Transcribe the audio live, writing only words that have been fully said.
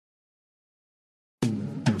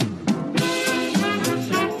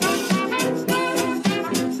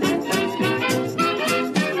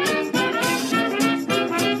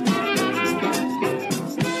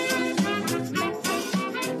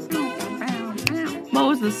What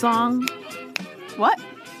was the song? What?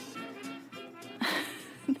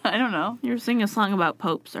 I don't know. You were singing a song about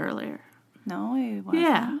popes earlier. No, I wasn't.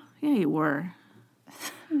 Yeah, you were.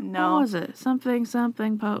 No. What was it? Something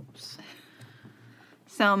popes.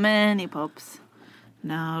 So many popes.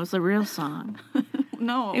 No, it was a real song.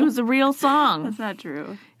 No. It was a real song. That's not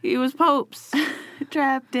true. It was popes.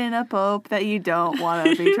 Trapped in a pope that you don't want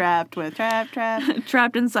to be trapped with. Trapped.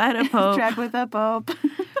 Trapped inside a pope. Trapped with a pope.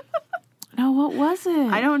 No, what was it?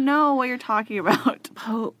 I don't know what you're talking about.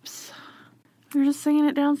 Popes. We were just singing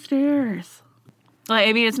it downstairs. Like,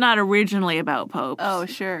 I mean, it's not originally about popes. Oh,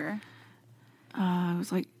 sure. It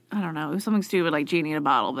was like, I don't know, it was something stupid like Genie in a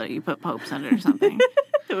Bottle, but you put popes in it or something.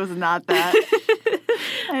 It was not that.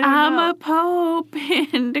 I'm a pope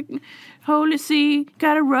in the Holy See.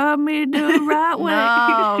 Gotta rub me the right way.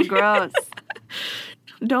 No, gross.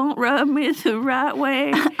 Don't rub me the right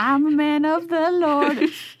way. I'm a man of the Lord.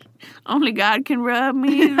 Only God can rub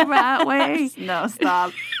me the right way. No,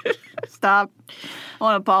 stop. Stop. I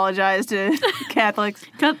want to apologize to Catholics.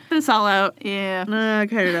 Cut this all out. Yeah. I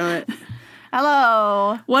kind of know it.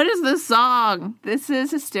 Hello. What is this song? This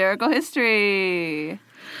is Hysterical History.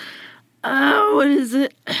 Oh, what is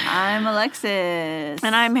it? I'm Alexis.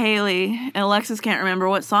 And I'm Haley. And Alexis can't remember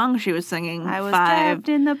what song she was singing. I was trapped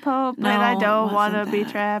in the Pope, No, and I it don't want to wasn't be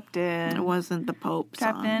that. trapped in. It wasn't the Pope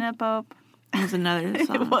Trapped song. in a Pope. It was another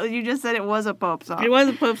song. Well, you just said it was a Pope song. It was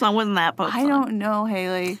a Pope song. Wasn't that Pope song? I don't know,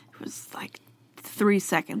 Haley. It was like 3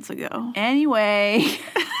 seconds ago. Anyway.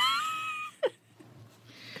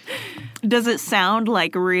 Does it sound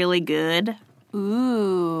like really good?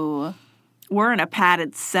 Ooh. We're in a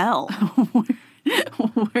padded cell.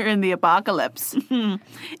 We're in the apocalypse.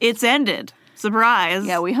 It's ended. Surprise.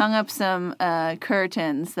 Yeah, we hung up some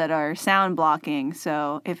curtains that are sound blocking,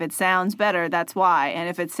 so if it sounds better, that's why. And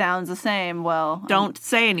if it sounds the same, well... Don't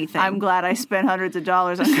say anything. I'm glad I spent hundreds of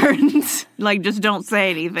dollars on curtains. Like, just don't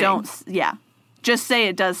say anything. Yeah. Just say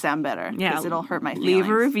it does sound better, Yeah. because it'll hurt my feelings. Leave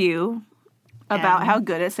a review. About how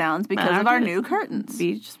good it sounds because of our new curtains.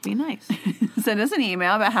 Just be nice. Send us an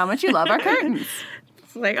email about how much you love our curtains.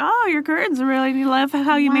 It's like, oh, your curtains are really, you love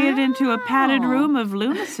how you made it into a padded room of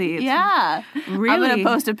lunacy. It's Yeah. Really? I'm going to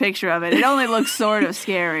post a picture of it. It only looks sort of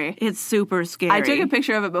scary. It's super scary. I took a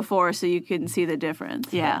picture of it before so you can see the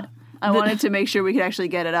difference. Yeah. I wanted to make sure we could actually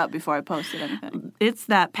get it up before I posted anything. It's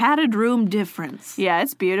that padded room difference. Yeah,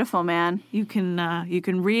 it's beautiful, man. You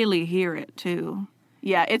can really hear it, too.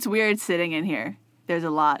 Yeah, it's weird sitting in here. There's a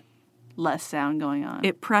lot less sound going on.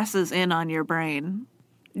 It presses in on your brain,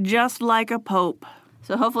 just like a pope.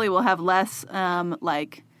 So hopefully we'll have less,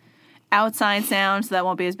 outside sound, so that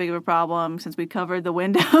won't be as big of a problem since we covered the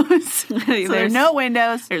windows. So there's no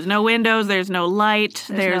windows. There's no windows. There's no light.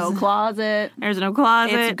 There's no closet. There's no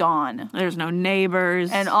closet. It's gone. There's no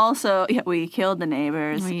neighbors. And also, we killed the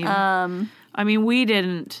neighbors. I mean, we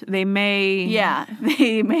didn't. They may. Yeah,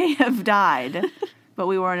 they may have died, but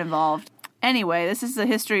we weren't involved. Anyway, this is a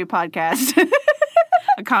history podcast.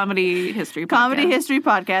 A comedy history podcast. Comedy history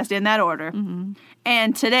podcast in that order. Mm-hmm.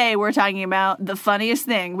 And today we're talking about the funniest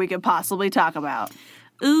thing we could possibly talk about.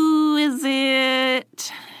 Ooh, is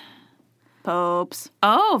it? Popes.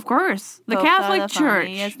 Oh, of course. The Popes Catholic are the Church.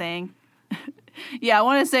 funniest thing. Yeah, I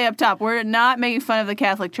want to say up top, we're not making fun of the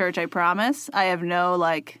Catholic Church, I promise. I have no,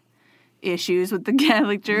 issues with the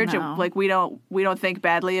Catholic Church. No. We don't think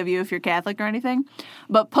badly of you if you're Catholic or anything.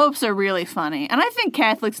 But popes are really funny. And I think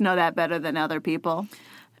Catholics know that better than other people.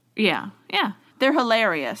 Yeah. They're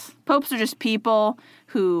hilarious. Popes are just people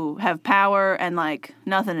who have power and,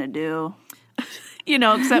 nothing to do.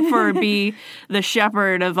 Except for be the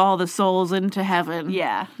shepherd of all the souls into heaven.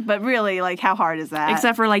 Yeah. But really, how hard is that?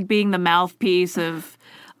 Except for, being the mouthpiece of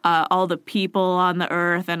all the people on the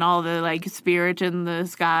earth and all the, spirit in the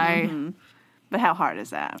sky. Mm-hmm. But how hard is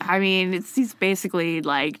that? I mean, he's basically,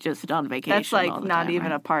 just on vacation. That's, all the not time, even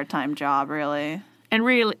right? a part-time job, really. And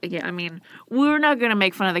really, yeah, I mean, we're not going to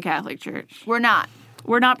make fun of the Catholic Church. We're not.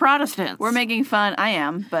 We're not Protestants. We're making fun. I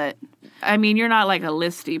am, but... I mean, you're not a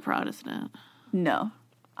listy Protestant. No.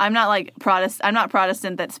 I'm not Protestant. I'm not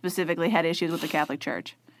Protestant that specifically had issues with the Catholic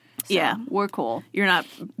Church. So, Yeah. We're cool. You're not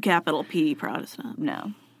capital P Protestant.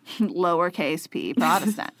 No. Lowercase p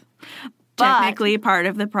Protestant. Technically part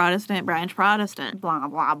of the Protestant branch Protestant. Blah,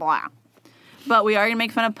 blah, blah. But we are going to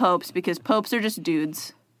make fun of popes because popes are just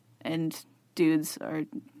dudes. And dudes are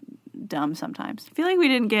dumb sometimes. I feel like we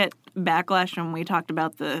didn't get backlash when we talked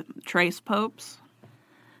about the trace popes.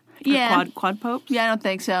 Yeah. Quad popes. Yeah, I don't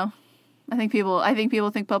think so. I think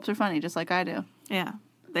people think popes are funny, just like I do. Yeah.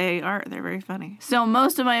 They are. They're very funny. So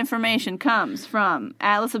most of my information comes from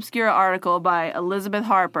Atlas Obscura article by Elizabeth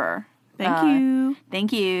Harper. Thank you.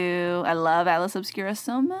 Thank you. I love Atlas Obscura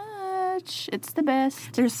so much. It's the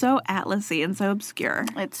best. They're so atlasy and so obscure.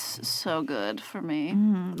 It's so good for me.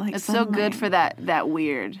 Like It's so good for that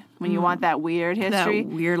weird. When you want that weird history. That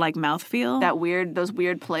weird, like, mouthfeel. Those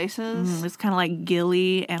weird places. It's kind of like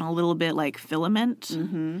gilly and a little bit like filament.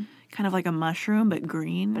 Mm-hmm. Kind of like a mushroom, but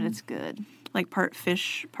green. But it's good. Like part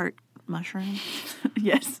fish, part mushroom.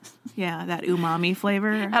 Yes. Yeah, that umami flavor.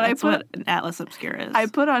 And That's what an Atlas Obscura is. I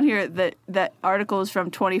put on here that article is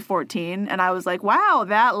from 2014, and I was like, wow,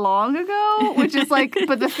 that long ago? Which is like,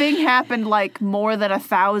 but the thing happened like more than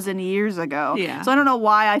 1,000 years ago. Yeah. So I don't know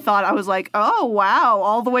why I thought I was like, oh, wow,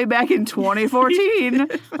 all the way back in 2014.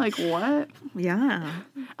 Like, what? Yeah.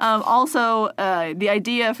 Also, the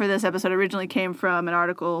idea for this episode originally came from an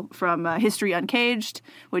article from History Uncaged,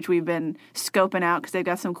 which we've been scoping out because they've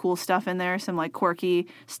got some cool stuff in there, some like quirky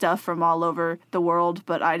stuff from all over the world.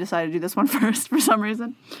 But I decided to do this one first for some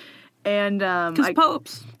reason. And Because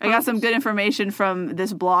popes. I got some good information from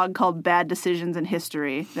this blog called Bad Decisions in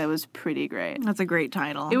History that was pretty great. That's a great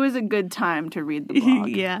title. It was a good time to read the blog.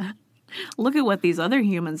 Yeah. Look at what these other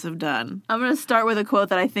humans have done. I'm going to start with a quote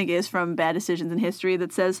that I think is from Bad Decisions in History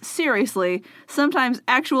that says, seriously, sometimes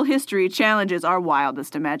actual history challenges our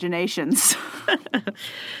wildest imaginations.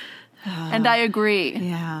 And I agree.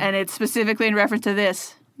 Yeah. And it's specifically in reference to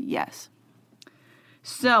this. Yes.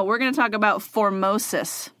 So we're going to talk about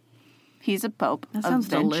Formosus. He's a pope. That sounds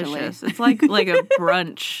eventually. delicious. It's like a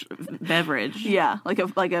brunch beverage. Yeah, like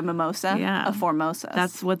a mimosa. Yeah. A Formosa.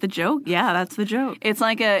 That's what the joke. Yeah, that's the joke. It's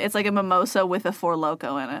like a mimosa with a Four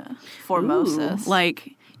Loko in it. Formosus. Ooh,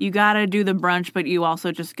 like, you gotta do the brunch, but you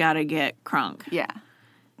also just gotta get crunk. Yeah.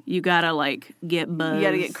 You gotta, like, get buzzed. You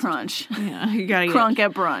gotta get crunch. Yeah, you gotta get Crunk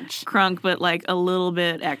at brunch. crunk, but, like, a little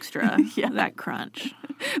bit extra. Yeah. That crunch.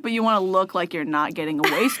 But you want to look like you're not getting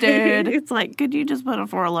wasted. It's like, could you just put a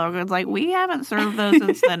Four Loko? It's like, we haven't served those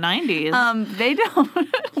since the 90s. They don't.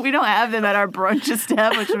 We don't have them at our brunch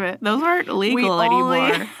establishment. Those aren't We legal only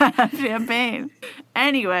anymore. have champagne.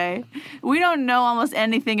 Anyway, we don't know almost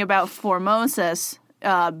anything about Formosus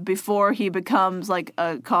before he becomes like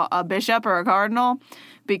a bishop or a cardinal,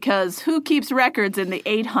 because who keeps records in the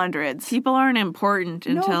 800s? People aren't important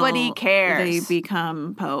until Nobody cares. they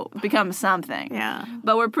become pope. Become something. Yeah.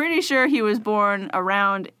 But we're pretty sure he was born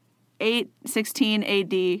around 816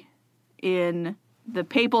 AD in the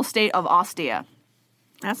papal state of Ostia.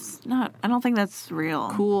 That's not, I don't think that's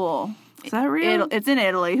real. Cool. Is that real? It's in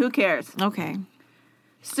Italy. Who cares? Okay.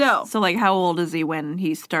 So like, how old is he when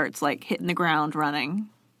he starts, like, hitting the ground running?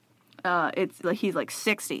 it's like he's like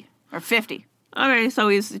 60 or 50. Okay, so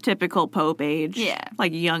he's typical pope age. Yeah.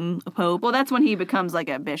 Like, young pope. Well, that's when he becomes like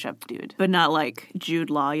a bishop dude. But not, like, Jude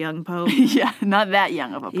Law young pope. Yeah, not that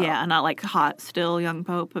young of a pope. Yeah, not, like, hot still young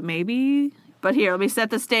pope, but maybe. But here, let me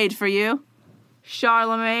set the stage for you.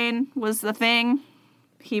 Charlemagne was the thing.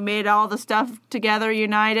 He made all the stuff together,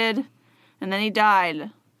 united, and then he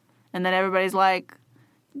died. And then everybody's like,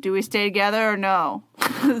 do we stay together or no?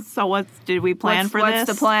 So did we plan for this?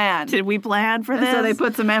 What's the plan? Did we plan for And this? so they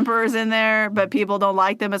put some emperors in there, but people don't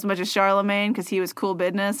like them as much as Charlemagne because he was cool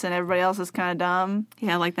business and everybody else is kind of dumb. He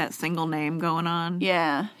had, like, that single name going on.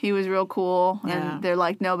 Yeah, he was real cool. Yeah. And they're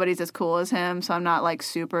like, nobody's as cool as him, so I'm not like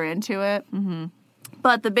super into it. Mm-hmm.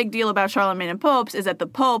 But the big deal about Charlemagne and popes is that the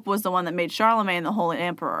pope was the one that made Charlemagne the Holy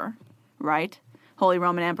Emperor, right? Holy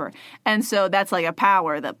Roman Emperor. And so that's like a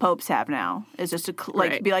power that popes have now, is just to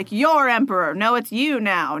Right. be like, you're emperor. No, it's you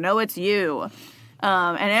now. No, it's you.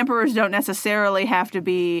 And emperors don't necessarily have to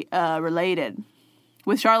be related.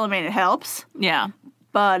 With Charlemagne, it helps, Yeah.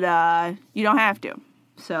 but you don't have to.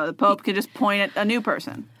 So the pope can just point at a new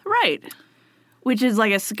person. Right. Which is,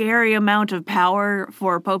 like, a scary amount of power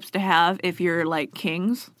for popes to have if you're, like,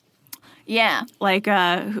 kings. Yeah. Like,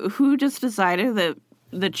 who just decided that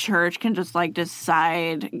the church can just, like,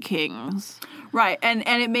 decide kings? Right, and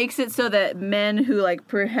it makes it so that men who, like,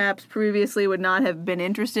 perhaps previously would not have been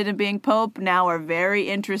interested in being pope now are very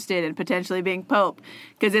interested in potentially being pope,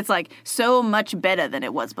 because it's, like, so much better than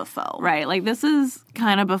it was before. Right. Like, this is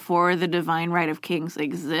kind of before the divine right of kings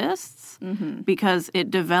exists, because it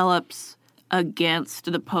develops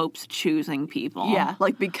against the popes choosing people. Yeah,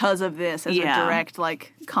 like, because of this, as Yeah. a direct,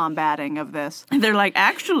 like, combating of this. They're like,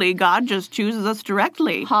 actually, God just chooses us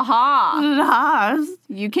directly. Ha-ha!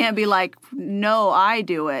 You can't be like, no, I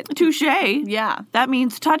do it. Touche. Yeah, That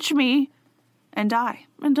means touch me and die.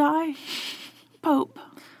 and die. Pope.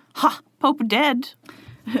 Ha! Pope dead.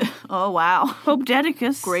 Oh, wow. Pope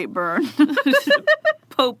Dedicus. Great burn.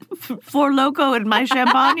 Pope Four Loko in my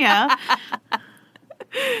champagne.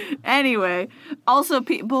 Anyway, also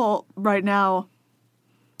people right now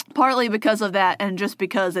partly because of that and just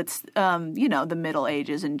because it's, the Middle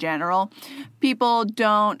Ages in general, people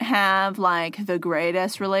don't have, like, the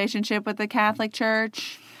greatest relationship with the Catholic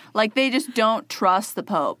Church. Like, they just don't trust the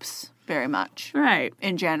popes very much. Right.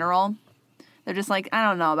 In general. They're just like, I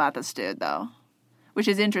don't know about this dude, though. Which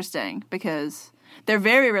is interesting because they're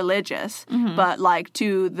very religious, but, like,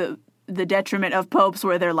 to the detriment of popes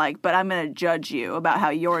where they're like, but I'm going to judge you about how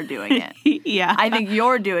you're doing it. Yeah. I think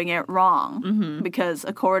you're doing it wrong because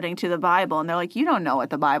according to the Bible, and they're like, you don't know what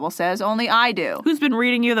the Bible says, only I do. Who's been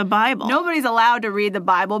reading you the Bible? Nobody's allowed to read the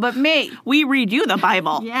Bible but me. We read you the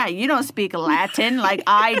Bible. Yeah, you don't speak Latin like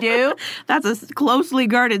I do. That's a closely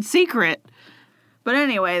guarded secret. But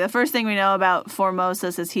anyway, the first thing we know about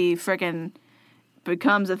Formosus is he frickin'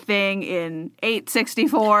 becomes a thing in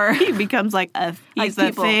 864. He becomes like he's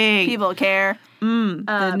the thing. People care.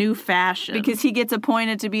 The new fashion. Because he gets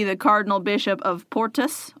appointed to be the Cardinal Bishop of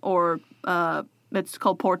Portus, or it's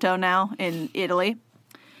called Porto now in Italy.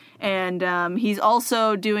 And he's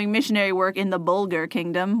also doing missionary work in the Bulgar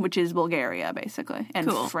Kingdom, which is Bulgaria, basically, and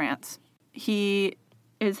Cool. France. He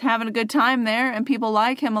is having a good time there, and people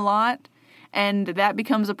like him a lot, and that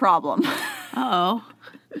becomes a problem. Uh-oh.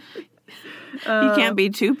 He can't be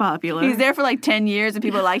too popular. He's there for like 10 years, and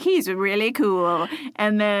people are like, he's really cool.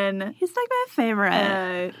 And then He's like my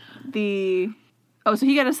favorite. so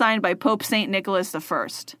he got assigned by Pope St. Nicholas I.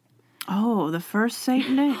 Oh, the first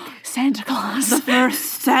Saint Nick. Santa Claus. The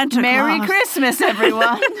first Santa Claus. Merry Christmas,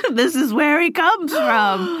 everyone. This is where he comes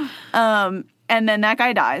from. And then that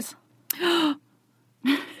guy dies.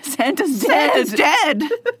 Santa's dead. Santa's dead.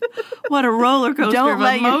 What a roller coaster Don't of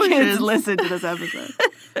let emotions. your kids listen to this episode.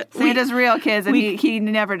 Santa's real kids, and he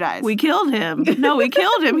never dies. We killed him. No, we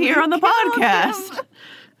killed him here on the podcast.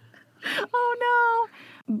 Oh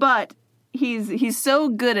no! But he's so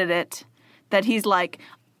good at it that he's like,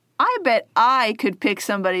 I bet I could pick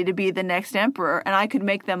somebody to be the next emperor, and I could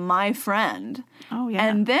make them my friend. Oh yeah.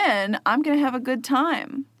 And then I'm gonna have a good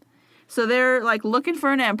time. So they're like looking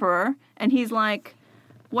for an emperor, and he's like,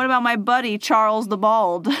 what about my buddy Charles the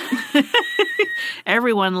Bald?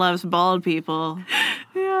 Everyone loves bald people.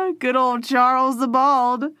 Yeah, good old Charles the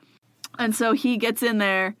Bald. And so he gets in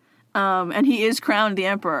there, and he is crowned the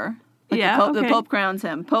emperor. Like the Pope crowns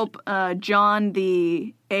him. Pope John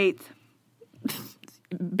the VIII.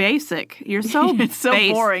 Basic. You're so It's so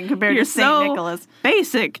boring compared to St. Nicholas.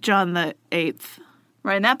 Basic, John the Eighth.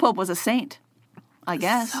 Right, and that Pope was a saint, I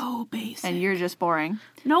guess. So basic. And you're just boring.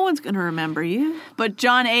 No one's going to remember you. But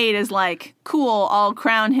John VIII is like, cool, I'll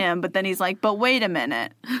crown him. But then he's like, but wait a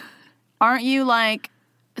minute. Aren't you, like,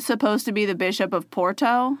 supposed to be the Bishop of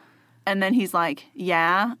Porto? And then he's like,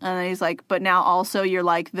 yeah. And then he's like, but now also you're,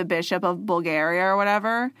 like, the Bishop of Bulgaria or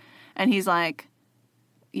whatever. And he's like,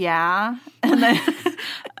 yeah. And then,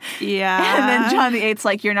 Yeah. and then John VIII's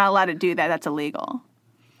like, you're not allowed to do that. That's illegal.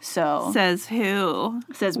 So Says who?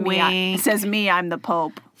 says me, I'm the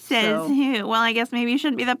Pope. Says So who? Well, I guess maybe you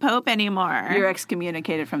shouldn't be the Pope anymore. you're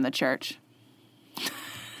excommunicated from the church.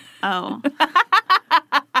 Oh.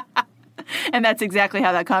 And that's exactly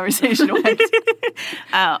how that conversation went.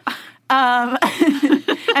 Oh.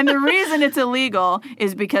 And the reason it's illegal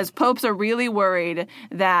is because popes are really worried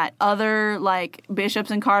that other, like, bishops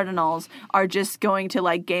and cardinals are just going to,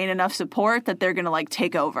 like, gain enough support that they're going to, like,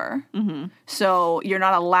 take over. Mm-hmm. So you're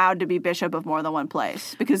not allowed to be bishop of more than one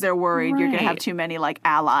place because they're worried you're going to have Right. too many, like,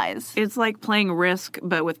 allies. It's like playing Risk,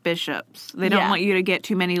 but with bishops. They don't Yeah. want you to get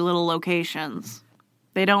too many little locations.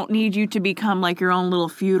 They don't need you to become like your own little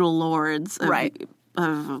feudal lords of, Right.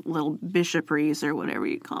 of little bishopries or whatever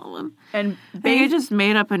you call them. And They just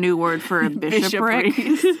made up a new word for a bishopric.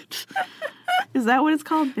 Bishopries. Is that what it's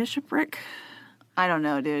called? Bishopric? I don't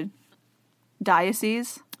know, dude.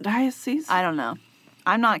 Diocese? Diocese? I don't know.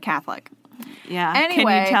 I'm not Catholic. Yeah. Can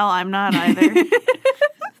Anyway. you tell I'm not either?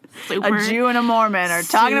 Super, A Jew and a Mormon are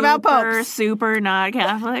talking about popes. Super not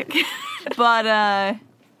Catholic. But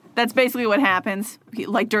that's basically what happens.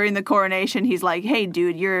 Like during the coronation, he's like, "Hey,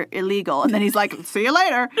 dude, you're illegal," and then he's like, "See you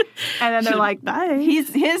later." And then they're like, Bye.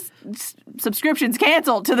 his subscription's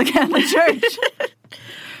canceled to the Catholic Church."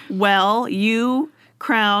 Well, you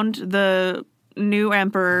crowned the new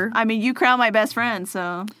emperor. I mean, you crown my best friend,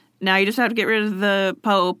 so Now you just have to get rid of the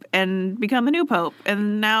pope and become the new pope.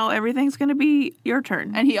 And now everything's going to be your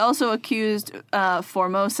turn. and he also accused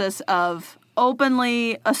Formosus of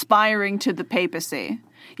openly aspiring to the papacy.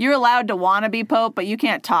 You're allowed to want to be pope, but you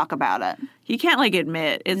can't talk about it. You can't, like,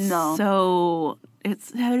 admit. It's No. so...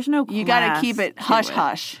 There's no You got to class keep it to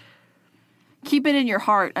hush-hush. Keep it in your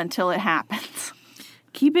heart until it happens.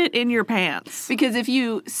 Keep it in your pants. Because if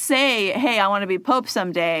you say, hey, I want to be pope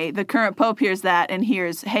someday, the current pope hears that and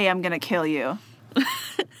hears, hey, I'm going to kill you.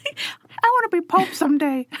 want to be Pope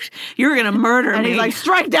someday. You're going to murder And me. he's like,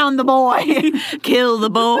 strike down the boy. Kill the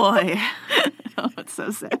boy. Oh, it's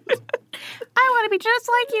so sad. I want to be just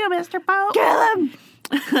like you, Mr. Pope. Kill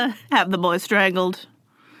him. Have the boy strangled.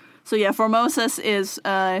 So yeah, Formosus is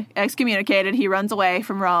excommunicated. He runs away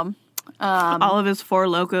from Rome. All of his four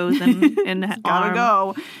locos in Gotta arm.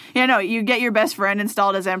 go. You know, you get your best friend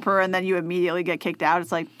installed as emperor, and then you immediately get kicked out.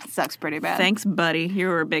 It's like, sucks pretty bad. Thanks, buddy. You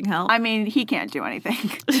were a big help. I mean, he can't do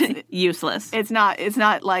anything. Useless. It's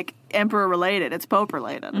not like emperor related. It's pope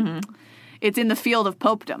related. Mm-hmm. It's in the field of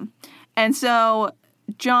popedom. And so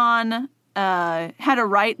John had a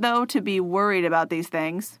right, though, to be worried about these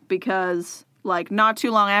things because, like, not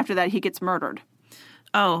too long after that, he gets murdered.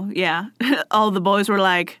 Oh, yeah. All the boys were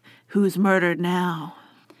like, who's murdered now?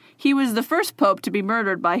 He was the first pope to be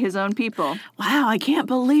murdered by his own people. Wow, I can't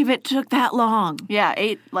believe it took that long. Yeah,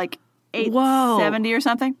 870 or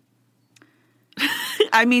something.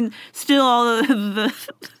 I mean, still all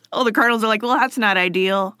the cardinals are like, well, that's not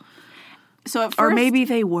ideal. So at first, Or maybe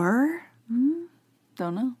they were?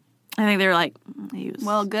 don't know. I think they were like, he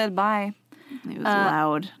was Goodbye.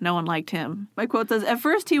 loud. No one liked him. My quote says, at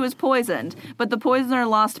first he was poisoned, but the poisoner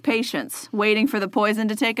lost patience, waiting for the poison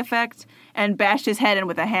to take effect, and bashed his head in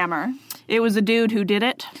with a hammer. It was a dude who did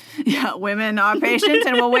it. Yeah, women are patient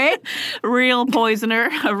and will wait. Real poisoner,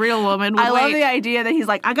 a real woman would I love wait. the idea that he's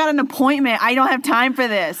like, I got an appointment. I don't have time for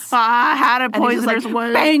this. I had a And he's just poisoner's like,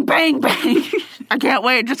 way. bang, bang, bang. I can't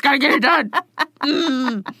wait. Just gotta get it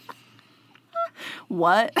done.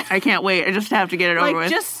 What? I can't wait. I just have to get it over Like, with.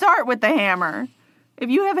 just start with the hammer. If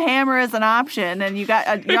you have hammer as an option and you're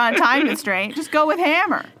on a time constraint, just go with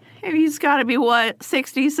hammer. He's got to be,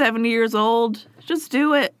 60, 70 years old? Just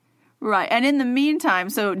do it. Right. And in the meantime,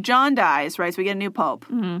 so John dies, right? So we get a new pope.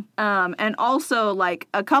 Mm-hmm. And also, like,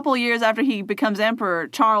 a couple years after he becomes emperor,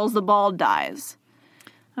 Charles the Bald dies.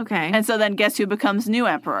 Okay. And so then guess who becomes new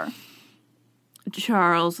emperor?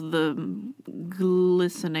 Charles the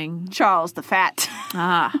Glistening. Charles the Fat.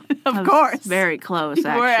 Ah. Of course. Very close,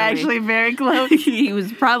 actually. We're actually very close. He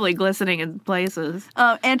was probably glistening in places.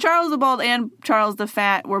 And Charles the Bald and Charles the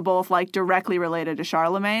Fat were both, like, directly related to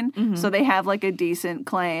Charlemagne. Mm-hmm. So they have, like, a decent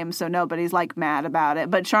claim, so nobody's, like, mad about it.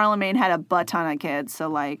 But Charlemagne had a butt ton of kids, so,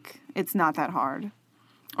 like, it's not that hard.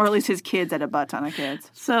 Or at least his kids had a butt ton of kids.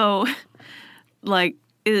 So, like,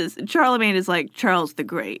 Charlemagne is like Charles the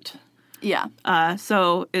Great. Yeah.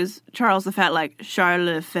 So is Charles the Fat like Charles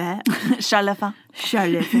le Fat? Charles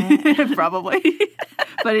Charles le Fat. Probably.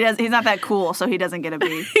 But he's not that cool, so he doesn't get a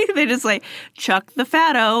B. They just like, Chuck the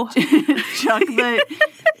Fatto. Chuck the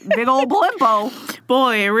big old blimpo.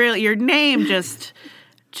 Boy, really, your name just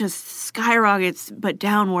skyrockets, but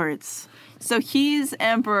downwards. So he's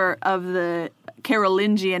emperor of the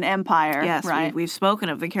Carolingian Empire, Yes, right? we've spoken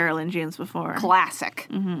of the Carolingians before. Classic.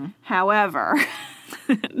 Mm-hmm. However,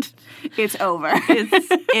 it's over.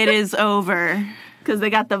 It is over. Because they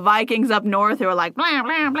got the Vikings up north who are like, blah,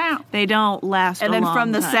 blah, blah. They don't last And a then long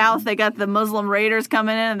from the time. south, they got the Muslim raiders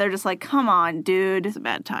coming in, and they're just like, come on, dude. It's a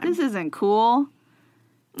bad time. This isn't cool.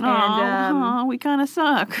 And we kind of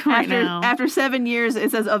suck right now. after 7 years, it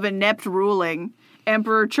says, of inept ruling,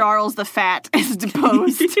 Emperor Charles the Fat is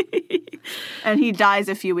deposed. And he dies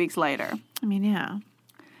a few weeks later. I mean, yeah.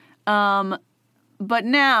 But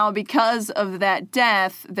now, because of that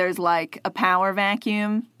death, there's like a power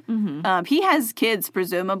vacuum. Mm-hmm. He has kids,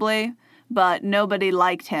 presumably, but nobody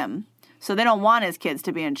liked him. So they don't want his kids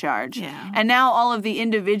to be in charge. Yeah. And now all of the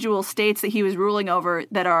individual states that he was ruling over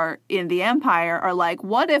that are in the empire are like,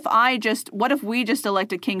 what if we just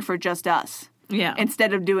elect a king for just us? Yeah.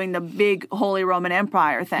 Instead of doing the big Holy Roman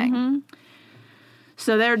Empire thing. Mm-hmm.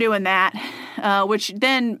 So they're doing that, which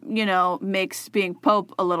then, makes being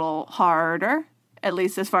pope a little harder, at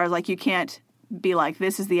least as far as, like, you can't be like,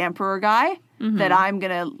 this is the emperor guy that I'm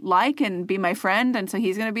going to like and be my friend, and so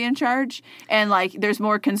he's going to be in charge. And, like, there's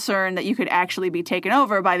more concern that you could actually be taken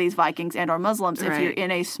over by these Vikings and or Muslims if you're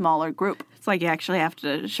in a smaller group. It's like you actually have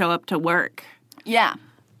to show up to work. Yeah.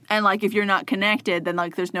 And, like, if you're not connected, then,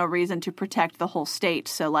 like, there's no reason to protect the whole state.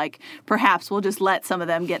 So, like, perhaps we'll just let some of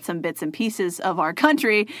them get some bits and pieces of our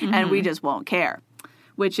country, and we just won't care.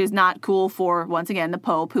 Which is not cool for, once again, the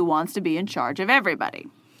Pope who wants to be in charge of everybody.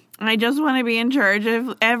 I just want to be in charge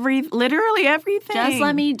of literally everything. Just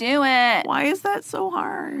let me do it. Why is that so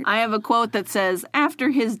hard? I have a quote that says,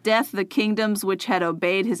 after his death, the kingdoms which had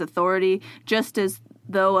obeyed his authority, just as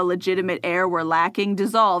though a legitimate heir were lacking,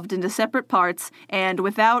 dissolved into separate parts, and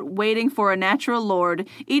without waiting for a natural lord,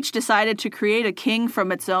 each decided to create a king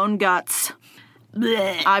from its own guts.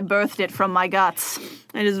 Blech. I birthed it from my guts.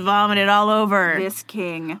 I just vomited all over. This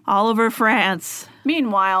king. All over France.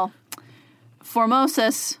 Meanwhile,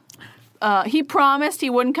 Formosus he promised he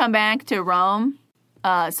wouldn't come back to Rome.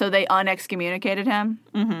 So they unexcommunicated him.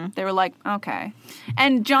 Mm-hmm. They were like, okay.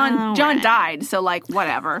 And John died, so like,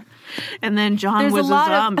 whatever. And then John was a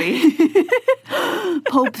zombie.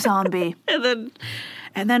 Pope zombie.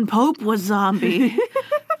 And then Pope was zombie.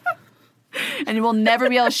 And we'll never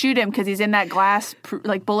be able to shoot him because he's in that glass,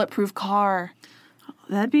 bulletproof car.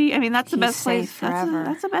 That'd be, I mean, that's the He's best place. safe forever.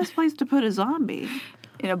 That's the best place to put a zombie.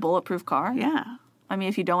 In a bulletproof car? Yeah. I mean,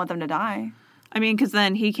 if you don't want them to die. I mean, because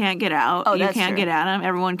then he can't get out. Oh, you that's can't true. get at him.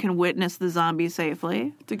 Everyone can witness the zombie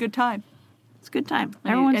safely. It's a good time. It's a good time.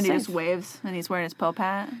 And Everyone's he safe. just waves, and he's wearing his Pope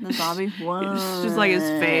hat, the zombie. Whoa. It's just like his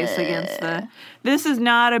face against the... This is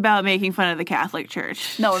not about making fun of the Catholic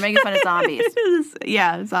Church. No, we're making fun of zombies.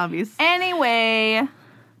 Yeah, zombies. Anyway,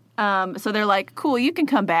 so they're like, cool, you can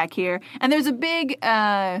come back here. And there's a big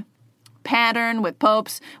pattern with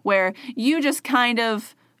popes where you just kind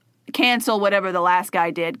of cancel whatever the last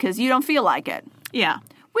guy did because you don't feel like it. Yeah.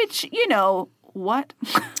 Which, you know, what?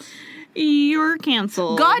 You're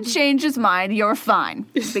canceled. God changed his mind, you're fine.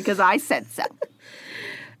 Because I said so.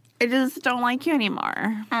 I just don't like you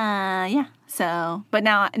anymore. Yeah. So, but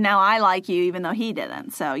now I like you even though he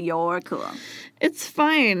didn't. So you're cool. It's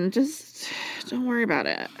fine. Just don't worry about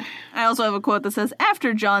it. I also have a quote that says,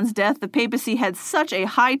 after John's death, the papacy had such a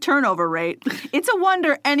high turnover rate. It's a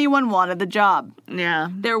wonder anyone wanted the job. Yeah.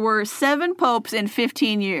 There were 7 popes in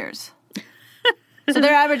 15 years. So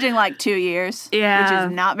they're averaging like 2 years. Yeah. Which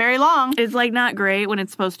is not very long. It's like not great when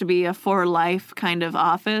it's supposed to be a for life kind of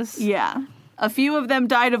office. Yeah. A few of them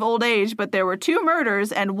died of old age, but there were 2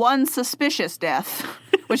 murders and 1 suspicious death,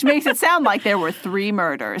 which makes it sound like there were 3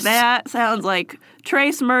 murders. That sounds like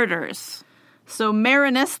trace murders. So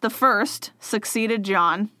Marinus I succeeded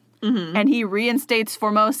John, and he reinstates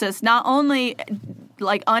Formosus, not only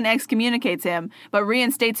like unexcommunicates him, but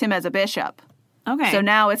reinstates him as a bishop. Okay. So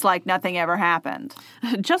now it's like nothing ever happened.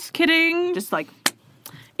 Just kidding. Just like,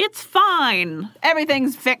 It's fine.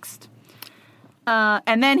 everything's fixed.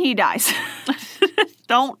 And then he dies.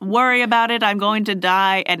 Don't worry about it. I'm going to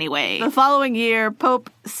die anyway. The following year, Pope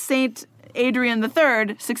Saint Adrian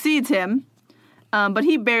III succeeds him, but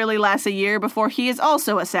he barely lasts a year before he is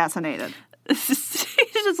also assassinated. He's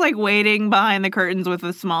just like waiting behind the curtains with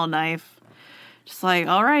a small knife. Just like,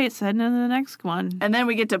 all right, send in the next one. And then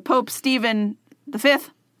we get to Pope Stephen V.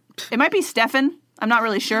 It might be Stephen. I'm not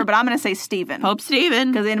really sure, but I'm going to say Stephen. Pope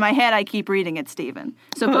Stephen. Because in my head, I keep reading it Stephen.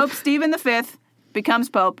 So Pope Stephen V becomes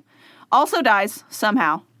Pope, also dies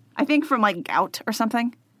somehow. I think from like gout or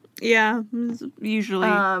something. Yeah, usually.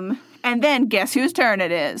 And then guess whose turn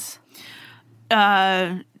it is?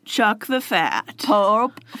 Chuck the Fat.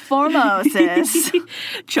 Pope Formosus.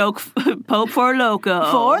 Pope for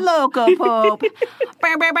Loco. For Loco Pope.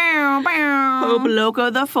 Bow, bow, bow, bow. Pope Loco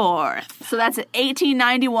the Fourth. So that's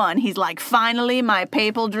 1891. He's like, finally, my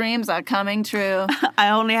papal dreams are coming true. I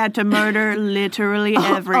only had to murder literally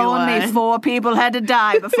everyone. Only 4 people had to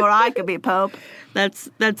die before I could be Pope. That's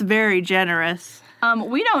very generous.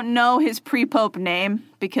 We don't know his pre-Pope name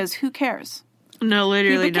because who cares? No,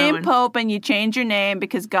 literally You became no one. Pope and you change your name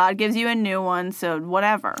because God gives you a new one, so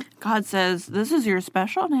whatever. God says, this is your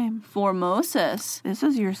special name. Formosus. This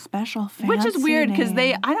is your special fancy Which is weird because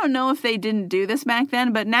name. I don't know if they didn't do this back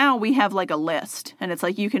then, but now we have like a list and it's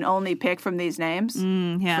like you can only pick from these names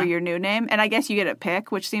Yeah. for your new name. And I guess you get a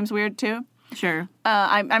pick, which seems weird too. Sure.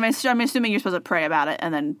 I'm assuming you're supposed to pray about it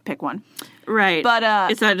and then pick one. Right. But,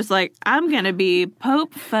 it's not just like, I'm going to be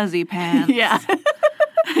Pope Fuzzy Pants. Yeah.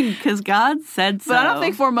 Because God said so. But I don't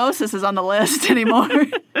think Formosus is on the list anymore.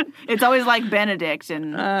 It's always like Benedict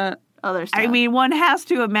and other stuff. I mean, one has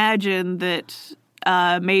to imagine that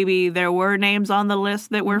maybe there were names on the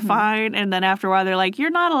list that were fine, and then after a while they're like,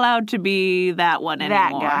 you're not allowed to be that one that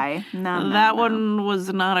anymore. guy. No, That one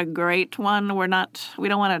was not a great one. We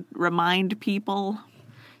don't want to remind people.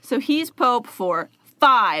 So he's Pope for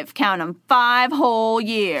 5, count 'em, 5 whole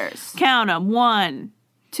years. Count them. 1,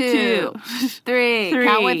 2, 3. 3.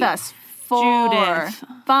 Count with us. 4, Judith.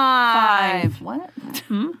 5. What?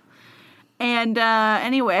 And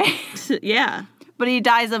anyway, Yeah. but he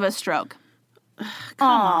dies of a stroke. Come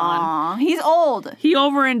on. He's old. He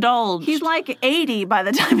overindulged. He's like 80 by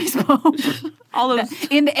the time he's Pope. all those.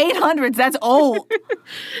 In the 800s, that's old.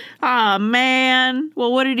 Ah, man.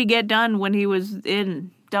 Well, what did he get done when he was in?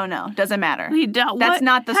 Don't know. Doesn't matter. That's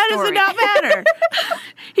not the How story. does it not matter?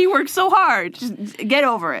 He worked so hard. Get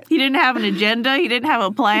over it. He didn't have an agenda. He didn't have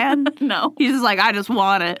a plan. No. He's just like, I just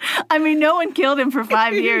want it. I mean, no one killed him for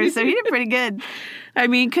 5 years, so he did pretty good. I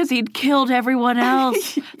mean, because he'd killed everyone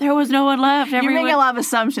else. There was no one left. You're making a lot of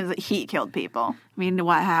assumptions that he killed people. I mean,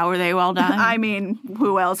 how are they all dying? I mean,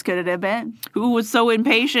 who else could it have been? Who was so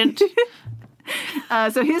impatient?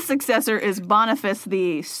 So his successor is Boniface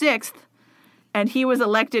VI, and he was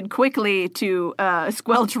elected quickly to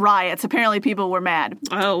squelch riots. Apparently people were mad.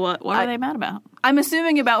 Oh, what are they mad about? I'm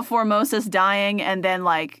assuming about Formosus dying, and then,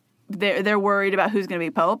 like, they're worried about who's going to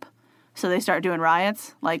be pope. So they start doing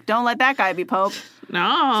riots. Like, don't let that guy be pope.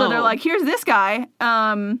 No. So they're like, here's this guy.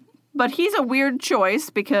 But he's a weird choice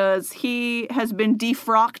because he has been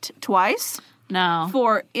defrocked twice. No.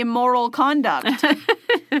 For immoral conduct.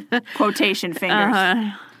 Quotation fingers.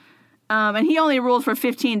 Uh-huh. And he only ruled for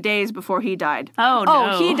 15 days before he died. Oh,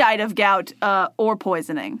 no. Oh, he died of gout or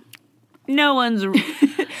poisoning. No one's...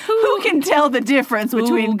 Who can tell the difference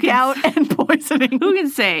between gout and poisoning? Who can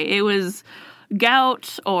say it was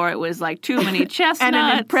gout or it was like too many chestnuts? And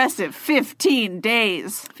an impressive 15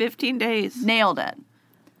 days. 15 days. Nailed it.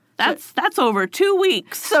 That's over 2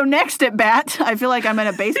 weeks. So next at bat, I feel like I'm in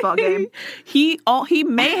a baseball game. He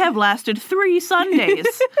may have lasted 3 Sundays,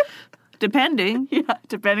 depending. Yeah,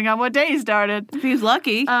 depending on what day he started. If he's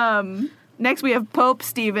lucky. Next we have Pope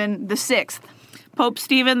Stephen VI. Pope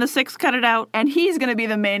Stephen VI cut it out. And he's going to be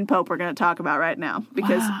the main pope we're going to talk about right now.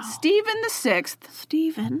 Because Stephen VI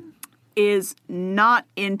is not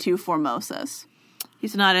into Formosus.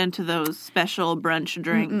 He's not into those special brunch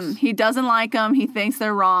drinks. Mm-mm. He doesn't like them. He thinks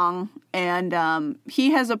they're wrong. And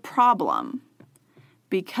he has a problem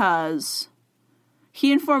because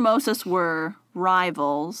he and Formosus were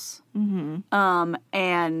rivals. Mm-hmm.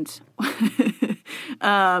 And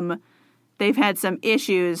they've had some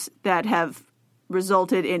issues that have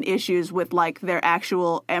resulted in issues with, like, their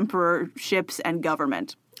actual emperorships and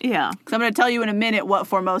government. Yeah. Because I'm going to tell you in a minute what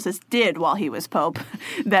Formosus did while he was pope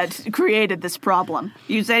that created this problem.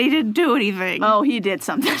 You said he didn't do anything. Oh, he did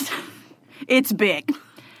something. It's big.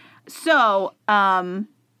 So,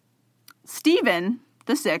 Stephen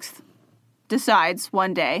VI decides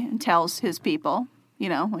one day and tells his people, you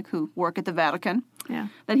know, like who work at the Vatican,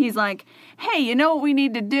 that he's like, hey, you know what we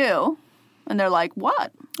need to do? And they're like,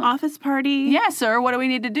 what? Office party? Yeah, sir, what do we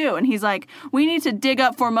need to do? And he's like, we need to dig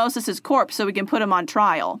up Formosus' corpse so we can put him on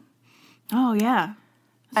trial. Oh, yeah.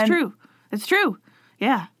 It's true. It's true.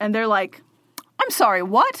 Yeah. And they're like, I'm sorry,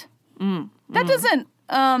 what? That doesn't,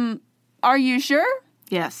 are you sure?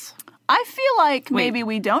 Yes. I feel like maybe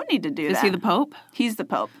we don't need to do that. Is he the Pope? He's the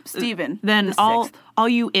Pope. Stephen. Then all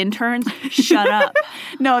you interns, shut up.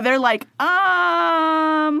 No, they're like,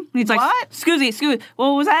 He's like, what? Excuse me. What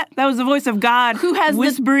was that? That was the voice of God Who has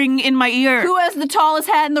whispering in my ear. Who has the tallest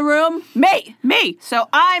hat in the room? Me. So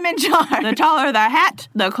I'm in charge. The taller the hat,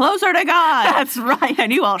 the closer to God. That's right.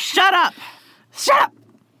 And you all shut up. Shut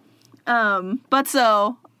up. But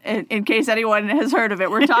so, in case anyone has heard of it,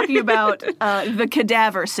 we're talking about the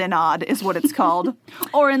Cadaver Synod is what it's called.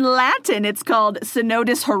 Or in Latin, it's called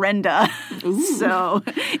Synodus Horrenda. So,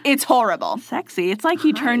 it's horrible. Sexy. It's like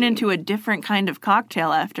he turned into a different kind of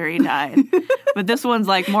cocktail after he died. But this one's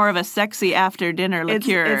like more of a sexy after-dinner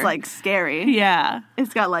liqueur. It's like scary. Yeah.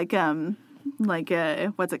 It's got like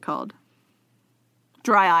what's it called?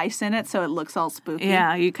 Dry ice in it, so it looks all spooky.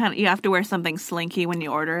 Yeah, you have to wear something slinky when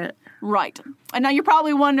you order it. Right. And now you're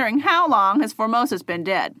probably wondering, how long has Formosus been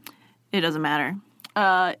dead? It doesn't matter.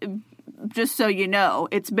 Just so you know,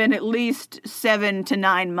 it's been at least 7 to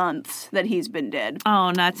 9 months that he's been dead.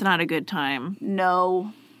 Oh, that's not a good time.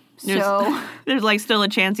 No. There's like still a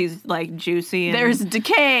chance he's like juicy and there's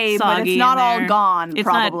decay, but it's not all gone,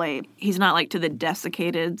 probably. He's not like to the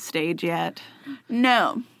desiccated stage yet.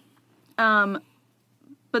 No.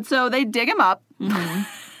 But so they dig him up. Mm-hmm.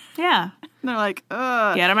 Yeah. They're like,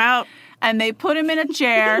 ugh. Get him out. And they put him in a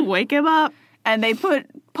chair. Wake him up. And they put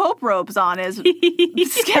Pope robes on his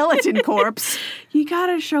skeleton corpse. You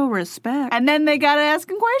gotta show respect. And then they gotta ask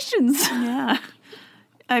him questions. Yeah.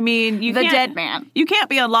 I mean, the dead man. You can't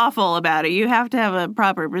be unlawful about it. You have to have a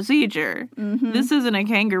proper procedure. Mm-hmm. This isn't a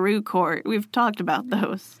kangaroo court. We've talked about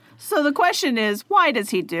those. So the question is, why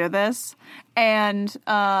does he do this? And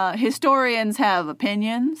historians have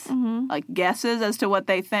opinions, like guesses as to what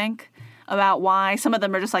they think about why. Some of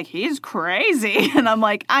them are just like, he's crazy. And I'm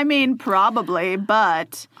like, I mean, probably,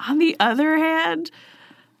 but... On the other hand,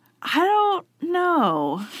 I don't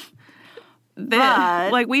know.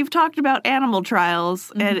 Like, we've talked about animal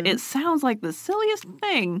trials, and it sounds like the silliest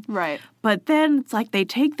thing. Right. But then it's like they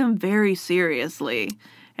take them very seriously.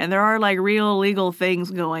 And there are, like, real legal things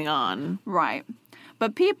going on. Right.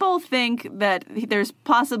 But people think that there's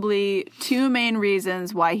possibly 2 main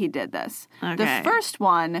reasons why he did this. Okay. The first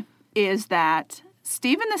one is that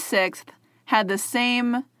Stephen VI had the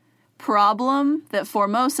same problem that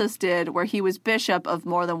Formosus did where he was bishop of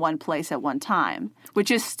more than one place at one time, which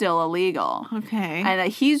is still illegal. Okay.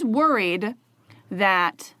 And he's worried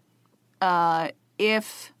that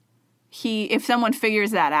if someone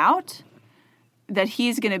figures that out, that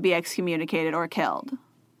he's going to be excommunicated or killed.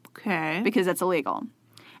 Okay. Because that's illegal.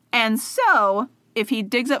 And so, if he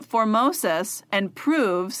digs up Formosus and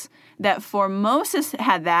proves that Formosus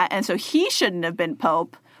had that, and so he shouldn't have been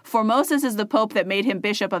pope, Formosus is the pope that made him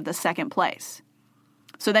bishop of the second place.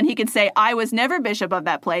 So then he could say, I was never bishop of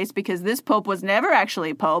that place because this pope was never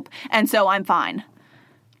actually pope, and so I'm fine.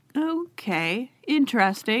 Okay.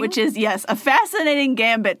 Interesting. Which is, yes, a fascinating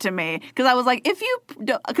gambit to me. Because I was like,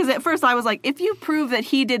 because at first I was like, if you prove that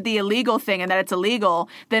he did the illegal thing and that it's illegal,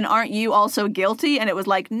 then aren't you also guilty? And it was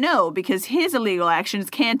like, no, because his illegal actions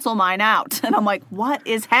cancel mine out. And I'm like, what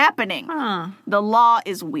is happening? The law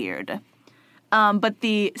is weird. But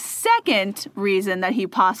the second reason that he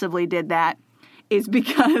possibly did that is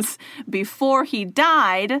because before he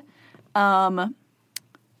died, Formosus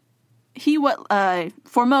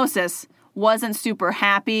wasn't super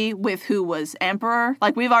happy with who was emperor.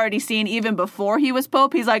 Like we've already seen, even before he was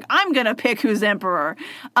pope, he's like, I'm going to pick who's emperor.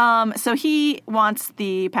 So he wants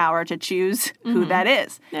the power to choose who that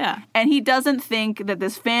is. Yeah. And he doesn't think that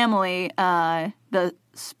this family, the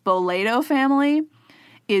Spoleto family,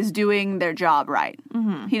 is doing their job right.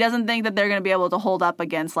 Mm-hmm. He doesn't think that they're going to be able to hold up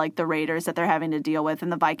against like the raiders that they're having to deal with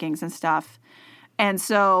and the Vikings and stuff. And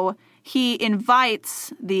so he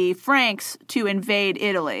invites the Franks to invade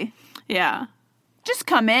Italy. Yeah. Just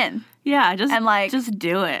come in. Yeah, just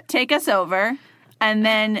do it. Take us over, and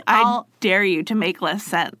then I dare you to make less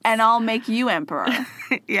sense. And I'll make you emperor.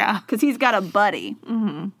 Yeah. Because he's got a buddy.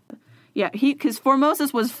 Mm-hmm. Yeah, because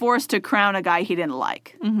Formosus was forced to crown a guy he didn't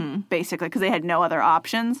like, basically, because they had no other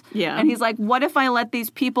options. Yeah. And he's like, what if I let these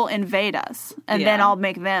people invade us, and then I'll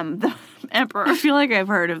make them the emperor? I feel like I've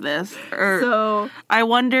heard of this. So I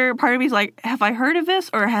wonder, part of me's like, have I heard of this,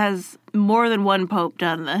 or has more than one pope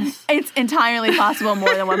done this? It's entirely possible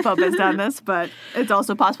more than one pope has done this, but it's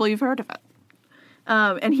also possible you've heard of it.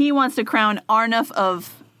 And he wants to crown Arnulf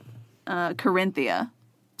of Carinthia.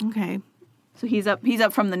 Okay. So he's up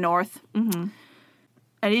from the north. Mm-hmm.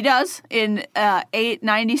 And he does. In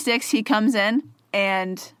 896, he comes in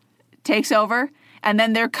and takes over. And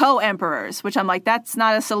then they're co-emperors, which I'm like, that's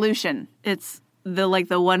not a solution. It's the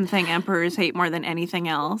one thing emperors hate more than anything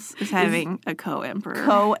else is having a co-emperor.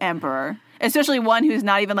 Co-emperor. Especially one who's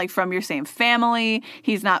not even like from your same family.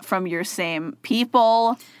 He's not from your same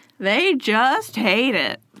people. They just hate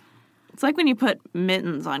it. It's like when you put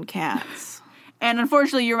mittens on cats. And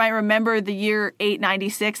unfortunately, you might remember the year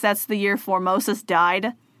 896. That's the year Formosus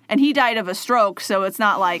died. And he died of a stroke, so it's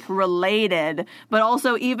not, like, related. But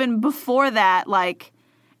also, even before that, like,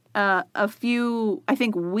 a few, I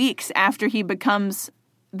think, weeks after he becomes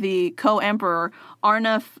the co-emperor,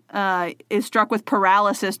 Arnulf is struck with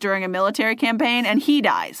paralysis during a military campaign, and he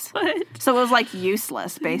dies. What? So it was, like,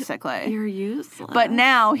 useless, basically. You're useless. But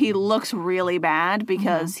now he looks really bad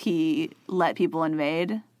because he let people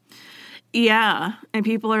invade. Yeah, and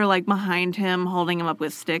people are, like, behind him, holding him up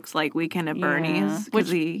with sticks like Weekend at Bernie's, because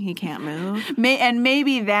he can't move. And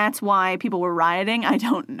maybe that's why people were rioting. I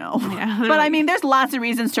don't know. Yeah, but, I mean, there's lots of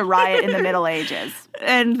reasons to riot in the Middle Ages.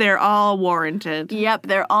 And they're all warranted. Yep,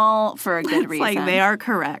 they're all for a good reason. Like, they are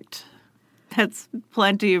correct. That's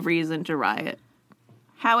plenty of reason to riot.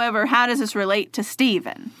 However, how does this relate to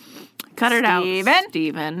Stephen? Cut it out,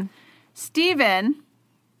 Stephen. Stephen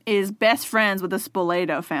is best friends with the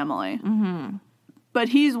Spoleto family. Mm-hmm. But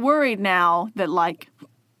he's worried now that, like,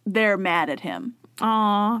 they're mad at him.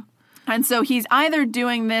 Aww. And so he's either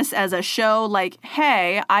doing this as a show, like,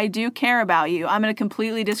 hey, I do care about you. I'm going to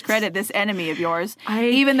completely discredit this enemy of yours,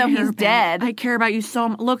 even though he's dead. I care about you so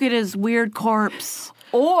much. Look at his weird corpse.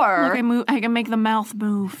 Or look, I can make the mouth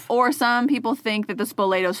move. Or some people think that the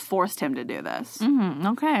Spoletos forced him to do this. Mm-hmm.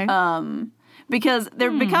 Okay. Because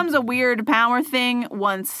there becomes a weird power thing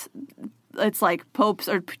once it's like popes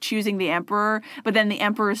are choosing the emperor, but then the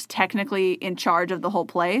emperor's technically in charge of the whole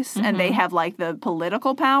place, and they have like the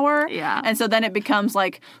political power. Yeah. And so then it becomes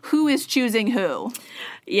like, who is choosing who?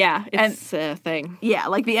 Yeah, it's a thing. Yeah,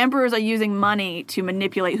 like the emperors are using money to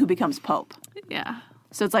manipulate who becomes pope. Yeah.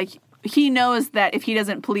 So it's like he knows that if he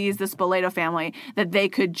doesn't please the Spoleto family, that they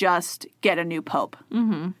could just get a new pope.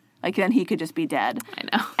 Mm-hmm. Like, then he could just be dead.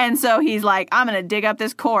 I know. And so he's like, I'm going to dig up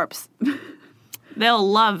this corpse. They'll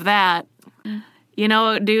love that. You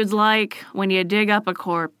know what dudes like? When you dig up a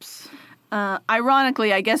corpse.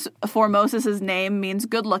 Ironically, I guess Formosus's name means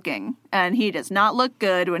good looking, and he does not look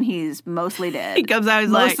good when he's mostly dead. He comes out, he's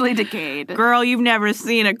mostly like, decayed. girl, you've never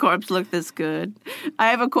seen a corpse look this good. I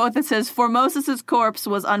have a quote that says, Formosus's corpse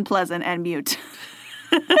was unpleasant and mute.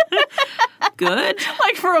 Good?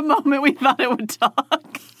 Like for a moment we thought it would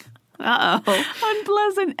talk. Uh-oh.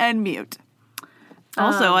 Unpleasant and mute.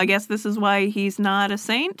 Also, I guess this is why he's not a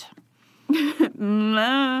saint.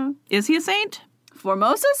 Is he a saint?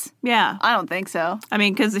 Formosus? Yeah. I don't think so. I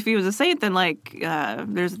mean, because if he was a saint, then, like,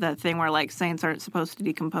 there's that thing where, like, saints aren't supposed to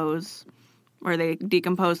decompose, or they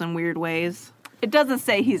decompose in weird ways. It doesn't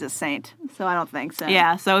say he's a saint, so I don't think so.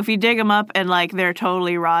 Yeah, so if you dig them up and, like, they're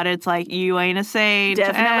totally rotted, it's like, you ain't a saint.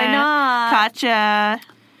 Definitely not. Gotcha.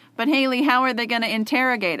 But Haley, how are they going to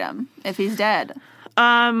interrogate him if he's dead?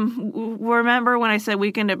 Remember when I said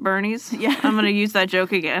Weekend at Bernie's? Yeah. I'm going to use that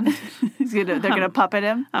joke again. They're going to puppet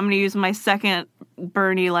him? I'm going to use my second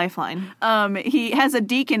Bernie lifeline. He has a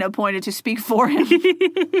deacon appointed to speak for him.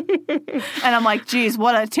 And I'm like, geez,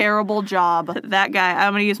 what a terrible job. That guy,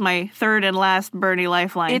 I'm going to use my third and last Bernie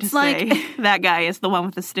lifeline It's to like- say that guy is the one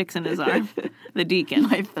with the sticks in his arm. The deacon.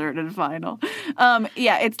 My third and final.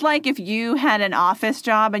 Yeah, it's like if you had an office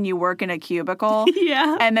job and you work in a cubicle.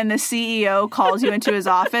 Yeah. And then the CEO calls you into his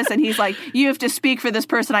office and he's like, you have to speak for this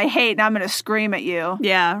person I hate and I'm going to scream at you.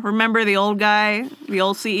 Yeah, remember the old guy, the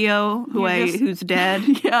old CEO who's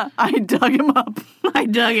dead? Yeah, I dug him up I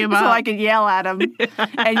dug him up. so I could yell at him.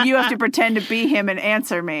 And you have to pretend to be him and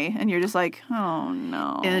answer me. And you're just like, oh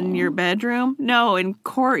no. In your bedroom? No, in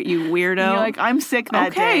court, you weirdo. And you're like, I'm sick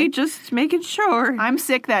that okay, day. just making sure. I'm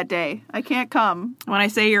sick that day. I can't come. When I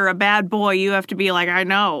say you're a bad boy, you have to be like, I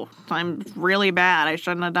know. I'm really bad. I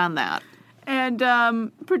shouldn't have done that. And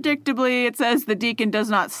predictably, it says the deacon does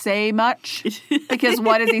not say much because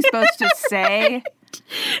what is he supposed to say?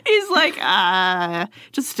 He's like,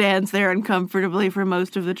 just stands there uncomfortably for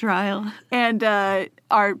most of the trial. And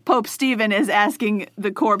our Pope Stephen is asking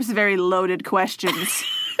the corpse very loaded questions.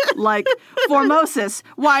 Like, Formosus,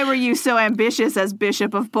 why were you so ambitious as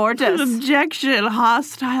Bishop of Portus? Objection,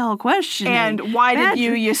 hostile questioning. And why did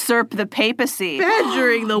you usurp the papacy?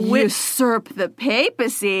 Badgering the witness. Usurp the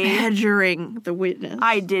papacy? Badgering the witness.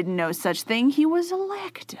 I didn't know such thing. He was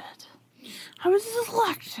elected. I was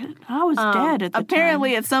elected. I was dead at the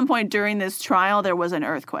Apparently, time. at some point during this trial, there was an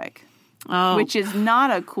earthquake, which is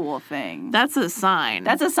not a cool thing. That's a sign.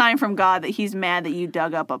 That's a sign from God that he's mad that you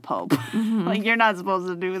dug up a pope. Mm-hmm. Like, you're not supposed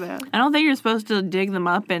to do that. I don't think you're supposed to dig them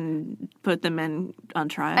up and put them on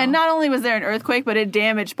trial. And not only was there an earthquake, but it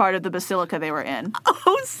damaged part of the basilica they were in.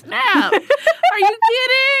 Oh, snap. Are you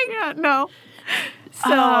kidding? Yeah, no.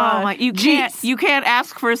 So, you can't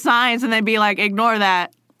ask for signs and then be like, ignore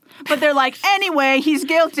that. but they're like, anyway, he's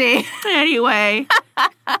guilty. Anyway,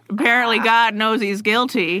 apparently God knows he's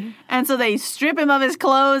guilty. And so they strip him of his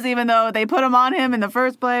clothes, even though they put them on him in the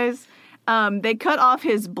first place. They cut off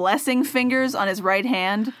his blessing fingers on his right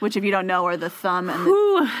hand, which, if you don't know, are the thumb and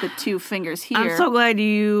the two fingers here. I'm so glad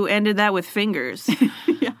you ended that with fingers.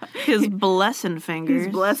 Yeah. His blessing fingers.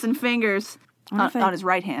 His blessing fingers on his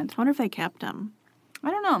right hand. I wonder if they kept them. I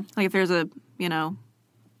don't know. Like if there's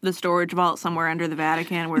the storage vault somewhere under the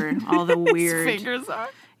Vatican where all the weird... His fingers are.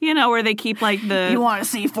 Where they keep like the... You want to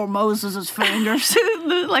see Formosus's fingers?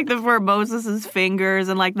 like the Formosus's fingers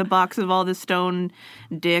and like the box of all the stone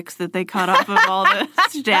dicks that they cut off of all the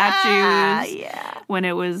statues. Yeah. When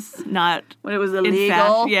it was not... When it was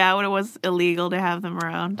illegal? When it was illegal to have them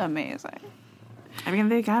around. Amazing. I mean,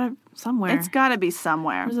 they got it somewhere. It's got to be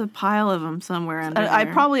somewhere. There's a pile of them somewhere under there. I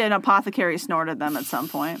probably an apothecary snorted them at some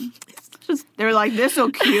point. Just, they were like, this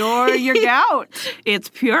will cure your gout. It's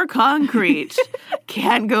pure concrete.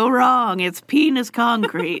 Can't go wrong. It's penis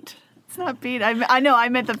concrete. It's not penis. I know, I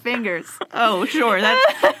meant the fingers. Oh, sure.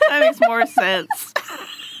 That makes more sense.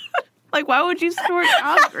 Like, why would you snort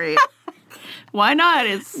concrete? Why not?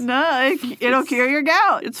 It'll cure your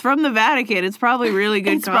gout. It's from the Vatican. It's probably really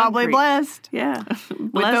good It's concrete. probably blessed. Yeah.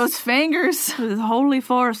 With those fingers. With holy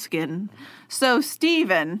foreskin. So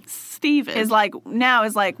Stephen is like,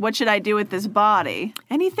 what should I do with this body?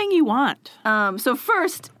 Anything you want. So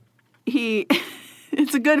first,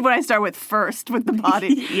 it's a good when I start with first with the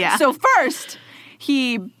body. Yeah. So first,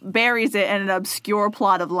 he buries it in an obscure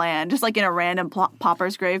plot of land, just like in a random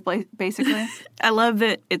pauper's grave, basically. I love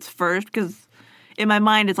that it's first because in my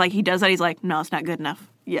mind, it's like he does that. He's like, no, it's not good enough.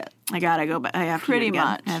 Yeah. I gotta go back. I have to do it again.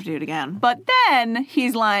 Much. I have to do it again. But then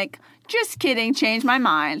he's like, just kidding, change my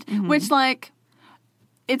mind. Mm-hmm. Which, like,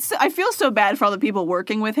 I feel so bad for all the people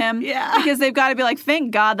working with him. Yeah. Because they've got to be like,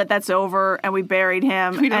 thank God that's over and we buried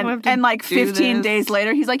him. We don't have to and like 15 days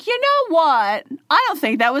later, he's like, you know what? I don't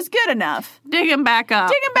think that was good enough. Dig him back up.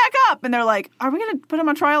 Dig him back up. And they're like, are we going to put him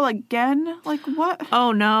on trial again? Like, what?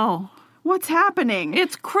 Oh, no. What's happening?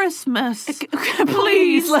 It's Christmas.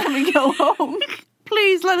 Please let me go home.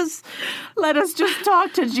 Please let us just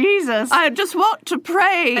talk to Jesus. I just want to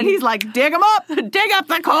pray. And he's like, dig him up. Dig up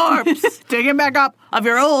the corpse. Dig him back up. Of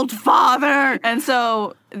your old father. And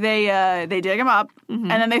so they dig him up, and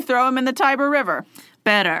then they throw him in the Tiber River.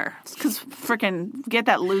 Better. Because freaking get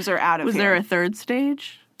that loser out of here. Was there a third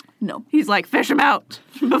stage? No. He's like, fish him out.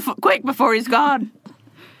 Quick, before he's gone.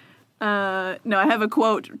 No, I have a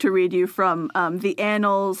quote to read you from the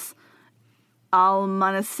Annals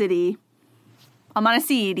Almanacidi.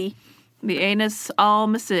 The Annus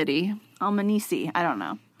Almacidi. Almanisi, I don't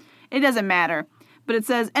know. It doesn't matter. But it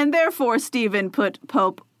says, and therefore Stephen put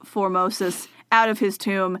Pope Formosus out of his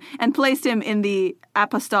tomb and placed him in the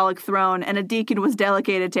apostolic throne, and a deacon was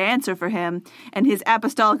delegated to answer for him, and his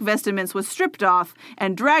apostolic vestments was stripped off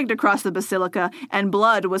and dragged across the basilica, and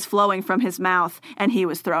blood was flowing from his mouth, and he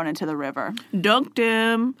was thrown into the river. Dunked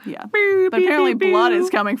him. Yeah. But apparently blood is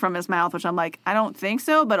coming from his mouth, which I'm like, I don't think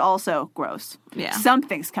so, but also gross. Yeah.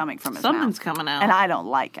 Something's coming from his mouth. Something's coming out. And I don't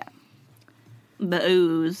like it. The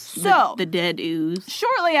ooze. So, the dead ooze.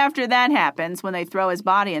 Shortly after that happens, when they throw his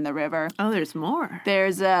body in the river. Oh, there's more.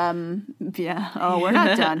 There's, we're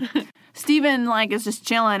not done. Stephen, is just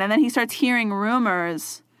chilling, and then he starts hearing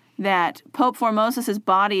rumors that Pope Formosus'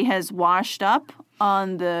 body has washed up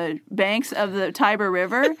on the banks of the Tiber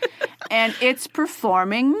River, and it's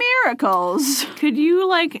performing miracles. Could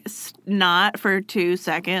you, not for 2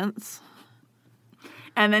 seconds?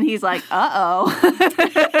 And then he's like, uh-oh.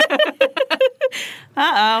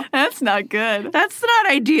 Uh-oh. That's not good. That's not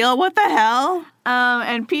ideal. What the hell?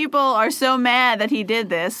 And people are so mad that he did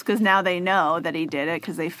this, because now they know that he did it,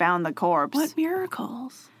 because they found the corpse. What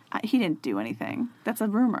miracles? He didn't do anything. That's a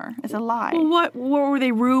rumor. It's a lie. Well, what were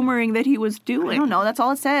they rumoring that he was doing? I don't know. That's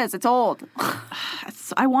all it says. It's old.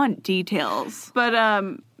 I want details. But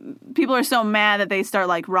people are so mad that they start,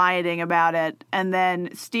 rioting about it. And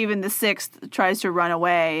then Stephen VI tries to run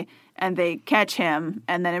away, and they catch him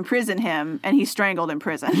and then imprison him, and he's strangled in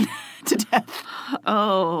prison to death.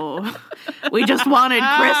 Oh, we just wanted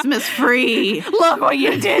Christmas free. Look what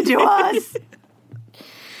you did to us.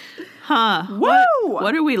 Huh. Woo!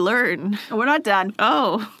 What did we learn? We're not done.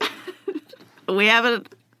 Oh. We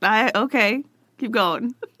haven't... Okay. Keep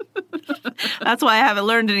going. That's why I haven't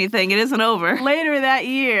learned anything. It isn't over. Later that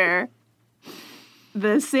year,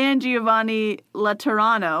 the San Giovanni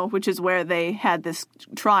Laterano, which is where they had this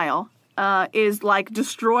trial, is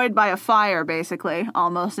destroyed by a fire, basically,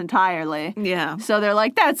 almost entirely. Yeah. So they're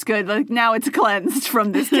like, that's good. Now it's cleansed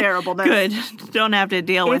from this terribleness. Good. Don't have to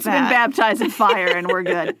deal with that. It's been baptized in fire, and we're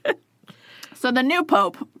good. So the new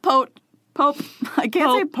Pope, I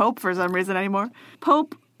can't say Pope for some reason anymore.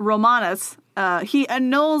 Pope Romanus, he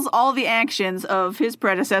annuls all the actions of his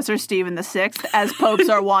predecessor, Stephen VI, as popes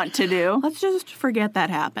are wont to do. Let's just forget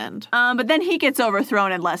that happened. But then he gets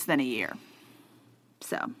overthrown in less than a year.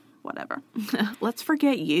 So, whatever. Let's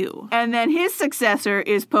forget you. And then his successor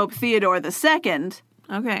is Pope Theodore II.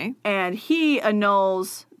 Okay. And he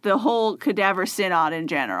annuls the whole cadaver synod in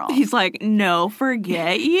general. He's like, no,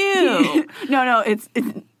 forget you. No,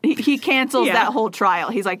 he cancels that whole trial.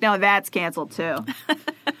 He's like, no, that's canceled too.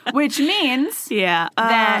 Which means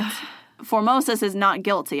that Formosus is not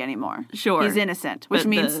guilty anymore. Sure. He's innocent. Which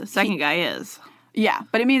means the second guy is. Yeah,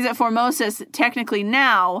 but it means that Formosus technically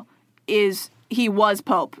now he was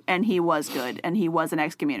Pope, and he was good, and he wasn't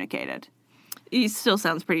excommunicated. He still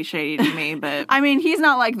sounds pretty shady to me, but... I mean, he's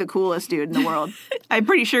not the coolest dude in the world. I'm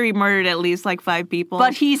pretty sure he murdered at least 5 people.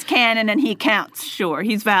 But he's canon and he counts. Sure,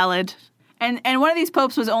 he's valid. And one of these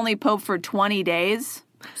popes was only Pope for 20 days,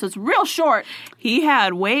 so it's real short. He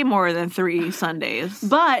had way more than 3 Sundays.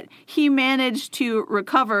 But he managed to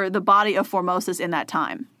recover the body of Formosus in that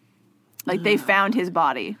time. They found his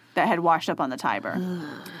body that had washed up on the Tiber.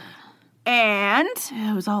 And...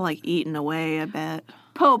 it was all, eaten away, I bet.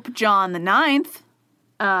 Pope John IX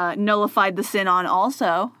nullified the Synod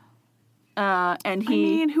also. And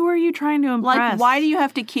he... who are you trying to impress? Why do you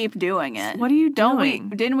have to keep doing it? What are you doing?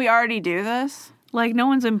 Didn't we already do this? No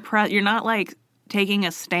one's impressed. You're not, taking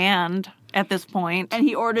a stand at this point. And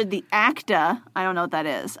he ordered the acta, I don't know what that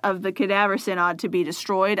is, of the cadaver synod to be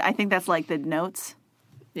destroyed. I think that's the notes.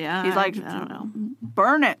 Yeah. He's I don't know.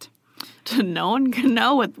 Burn it. No one can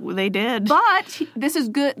know what they did. But this is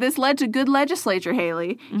good. This led to good legislature,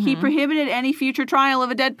 Haley. Mm-hmm. He prohibited any future trial of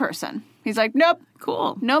a dead person. He's like, nope.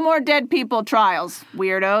 Cool. No more dead people trials,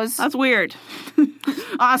 weirdos. That's weird.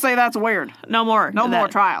 I say that's weird. No more. No more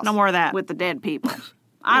trials. No more of that. With the dead people.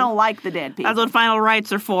 I don't like the dead people. That's what final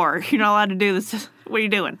rights are for. You're not allowed to do this What are you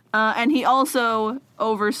doing? And he also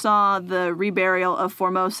oversaw the reburial of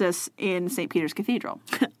Formosus in St. Peter's Cathedral.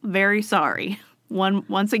 Very sorry.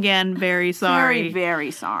 Once again, very sorry. Very,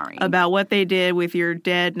 very sorry. About what they did with your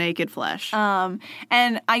dead, naked flesh. And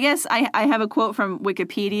I guess I have a quote from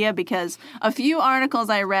Wikipedia because a few articles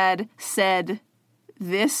I read said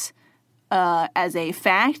this as a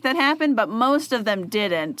fact that happened, but most of them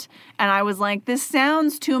didn't. And I was like, this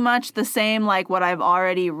sounds too much the same like what I've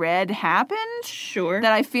already read happened. Sure.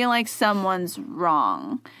 That I feel like someone's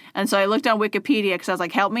wrong. And so I looked on Wikipedia because I was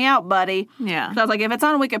like, help me out, buddy. Yeah. So I was like, if it's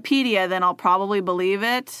on Wikipedia, then I'll probably believe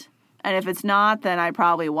it. And if it's not, then I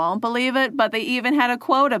probably won't believe it. But they even had a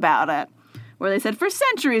quote about it where they said, for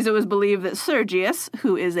centuries it was believed that Sergius,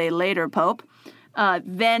 who is a later pope,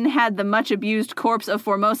 then had the much-abused corpse of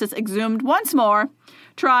Formosus exhumed once more,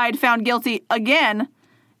 tried, found guilty again,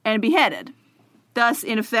 and beheaded, thus,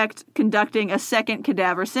 in effect, conducting a second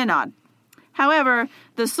cadaver synod. However,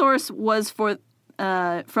 the source was from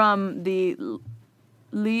the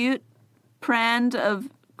Liutprand of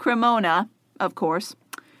Cremona, of course,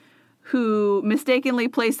 who mistakenly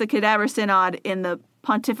placed the cadaver synod in the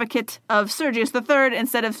pontificate of Sergius III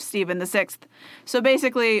instead of Stephen VI. So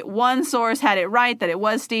basically, one source had it right that it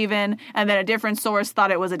was Stephen, and then a different source thought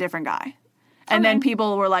it was a different guy. And then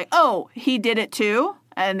people were like, oh, he did it too?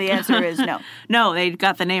 And the answer is no. No, they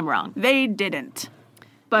got the name wrong. They didn't.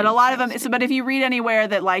 But a lot of them, but if you read anywhere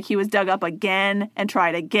that like he was dug up again and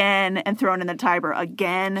tried again and thrown in the Tiber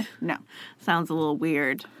again, no. Sounds a little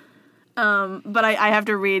weird. But I have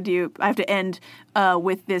to read you, I have to end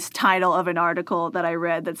with this title of an article that I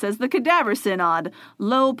read that says, The Cadaver Synod,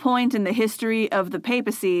 Low Point in the History of the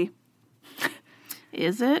Papacy.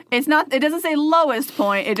 Is it? It's not, it doesn't say lowest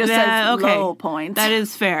point, it just says okay. low point. That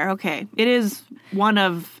is fair, okay. It is one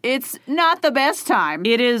of... It's not the best time.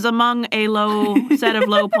 It is among a low set of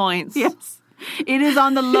low points. Yes. It is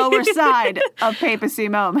on the lower side of papacy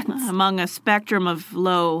moments. Among a spectrum of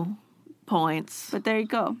low points. But there you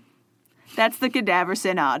go. That's the Cadaver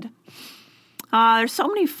Synod. There's so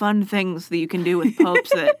many fun things that you can do with popes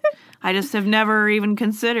that I just have never even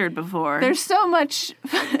considered before. There's so much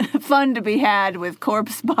fun to be had with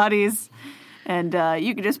corpse bodies, and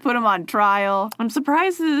you can just put them on trial. I'm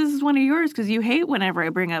surprised that this is one of yours because you hate whenever I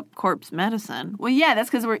bring up corpse medicine. Well, yeah, that's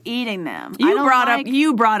because we're eating them. You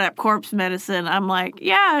brought up corpse medicine. I'm like,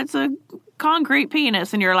 yeah, it's a concrete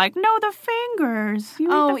penis, and you're like, no, the fingers.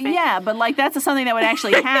 Yeah, but like that's something that would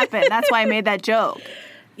actually happen. That's why I made that joke.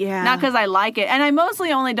 Yeah, not because I like it, and I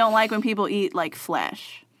mostly only don't like when people eat like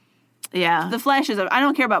flesh. Yeah, the flesh is. I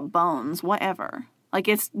don't care about bones, whatever. Like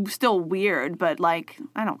it's still weird, but like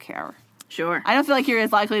I don't care. Sure. I don't feel like you're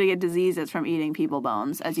as likely to get diseases from eating people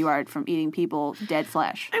bones as you are from eating people dead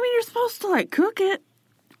flesh. I mean, you're supposed to like cook it.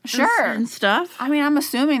 Sure. And stuff. I mean, I'm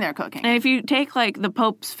assuming they're cooking. And if you take, like, the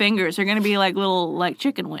Pope's fingers, they're going to be, like, little, like,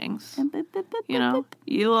 chicken wings. You know?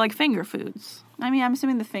 You like finger foods. I mean, I'm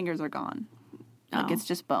assuming the fingers are gone. Like, Oh. it's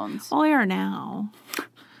just bones. Well, they are now.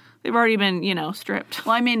 They've already been, stripped.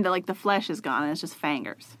 Well, I mean, the flesh is gone and it's just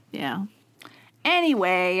fingers. Yeah.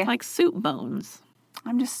 Anyway. Like soup bones.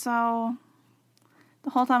 I'm just so... The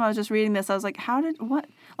whole time I was just reading this, I was like, what?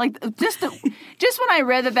 Like, just when I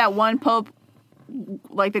read that one Pope...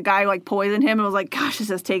 Like, the guy, like, poisoned him and was like, gosh, this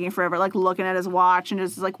is taking forever. Like, looking at his watch and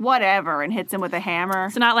just like, whatever, and hits him with a hammer.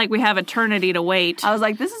 It's not like we have eternity to wait. I was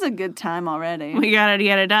like, this is a good time already. We gotta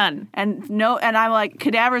get it done. And I'm like,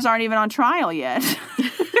 cadavers aren't even on trial yet.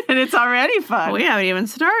 And it's already fun. We haven't even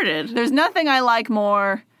started. There's nothing I like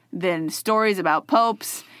more than stories about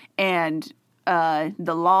popes and the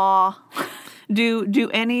law. Do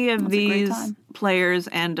any of That's a great these time. players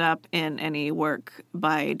end up in any work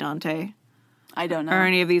by Dante? I don't know. Are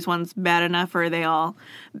any of these ones bad enough, or are they all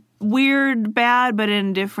weird, bad, but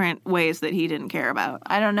in different ways that he didn't care about?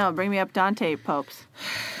 I don't know. Bring me up Dante popes.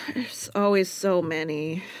 There's always so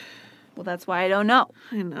many. Well, that's why I don't know.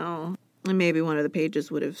 I know. And maybe one of the pages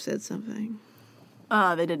would have said something.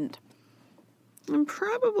 They didn't.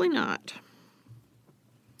 Probably not.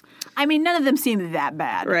 I mean, none of them seem that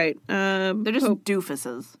bad. Right. They're just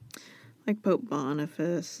doofuses. Like Pope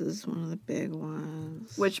Boniface is one of the big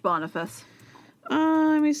ones. Which Boniface?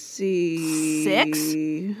 Let me see. 6?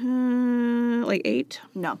 Like 8?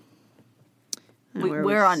 No.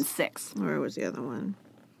 We're on 6. Where was the other one?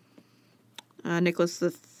 Nicholas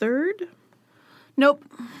the Third? Nope.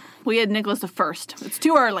 We had Nicholas the First. It's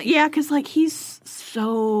too early. Yeah, because like he's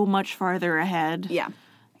so much farther ahead. Yeah.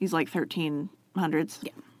 He's like 1300s.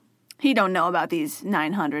 Yeah. He don't know about these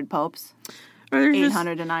 900 popes. Or there's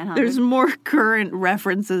 800 to 900. There's more current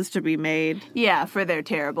references to be made. Yeah, for their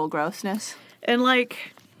terrible grossness. And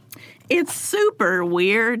like, It's super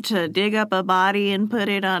weird to dig up a body and put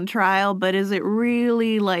it on trial, but is it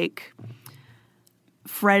really, like,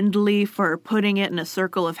 friendly for putting it in a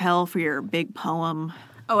circle of hell for your big poem?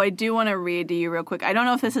 Oh, I do want to read to you real quick. I don't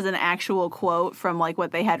know if this is an actual quote from, like,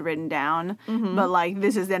 what they had written down, but, like,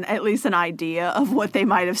 this is at least an idea of what they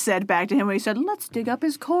might have said back to him when he said, let's dig up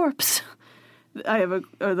his corpse.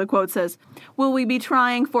 The quote says, "Will we be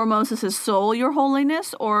trying for Moses' soul, your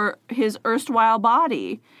holiness, or his erstwhile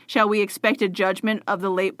body? Shall we expect a judgment of the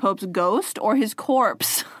late Pope's ghost or his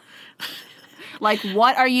corpse?" Like,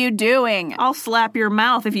 what are you doing? I'll slap your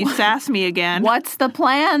mouth if you sass me again. What's the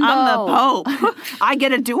plan, though? I'm the Pope. I get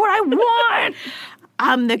to do what I want.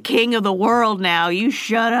 I'm the king of the world now. You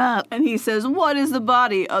shut up. And he says, what is the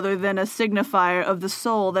body other than a signifier of the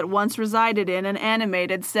soul that once resided in and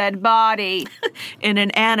animated said body? In an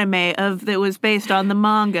anime that was based on the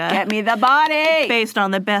manga. Get me the body! Based on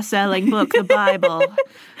the best-selling book, the Bible.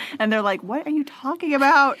 And they're like, what are you talking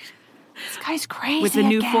about? This guy's crazy. With a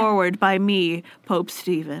new foreword by me, Pope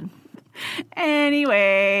Stephen.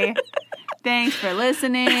 Anyway, thanks for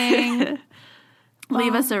listening.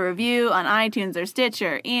 Leave us a review on iTunes or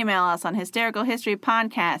Stitcher. Email us on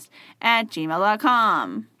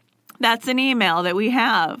hystericalhistorypodcast@gmail.com. That's an email that we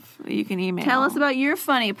have. You can email. Tell us about your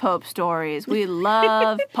funny Pope stories. We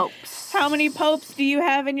love popes. How many popes do you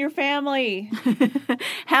have in your family?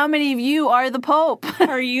 How many of you are the Pope?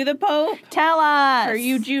 Are you the Pope? Tell us. Are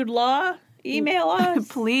you Jude Law? Email us.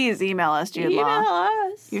 Please email us, Jude Law. Email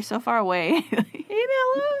us. You're so far away.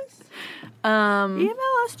 Email us. Email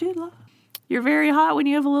us, Jude Law. You're very hot when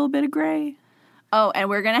you have a little bit of gray. Oh, and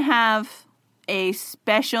we're going to have a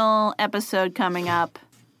special episode coming up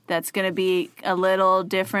that's going to be a little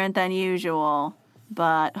different than usual,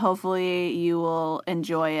 but hopefully you will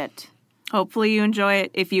enjoy it. Hopefully you enjoy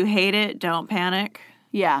it. If you hate it, don't panic.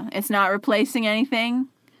 Yeah, it's not replacing anything,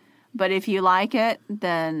 but if you like it,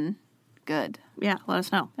 then good. Yeah, let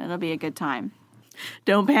us know. It'll be a good time.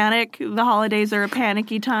 Don't panic. The holidays are a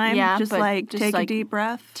panicky time. Yeah, just take a deep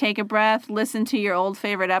breath. Take a breath. Listen to your old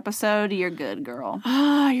favorite episode. You're good, girl.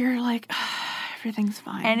 You're like, everything's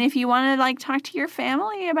fine. And if you want to talk to your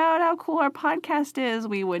family about how cool our podcast is,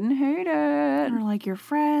 we wouldn't hate it. Or like your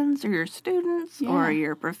friends or your students or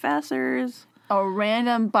your professors. Or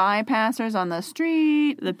random bypassers on the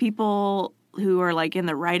street. The people who are in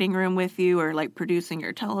the writing room with you or producing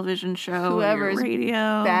your television show Whoever's or your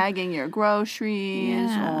radio. Bagging your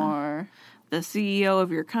groceries or the CEO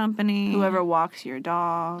of your company. Whoever walks your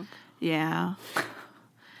dog. Yeah.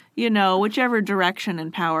 Whichever direction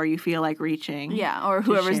and power you feel like reaching. Yeah, or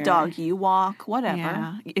whoever's dog you walk, whatever.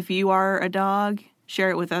 Yeah. If you are a dog, share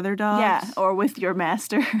it with other dogs. Yeah, or with your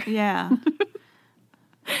master. Yeah.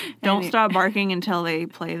 Don't stop barking until they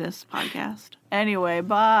play this podcast. Anyway,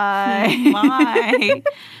 bye. Bye.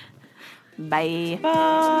 Bye.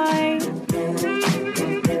 Bye.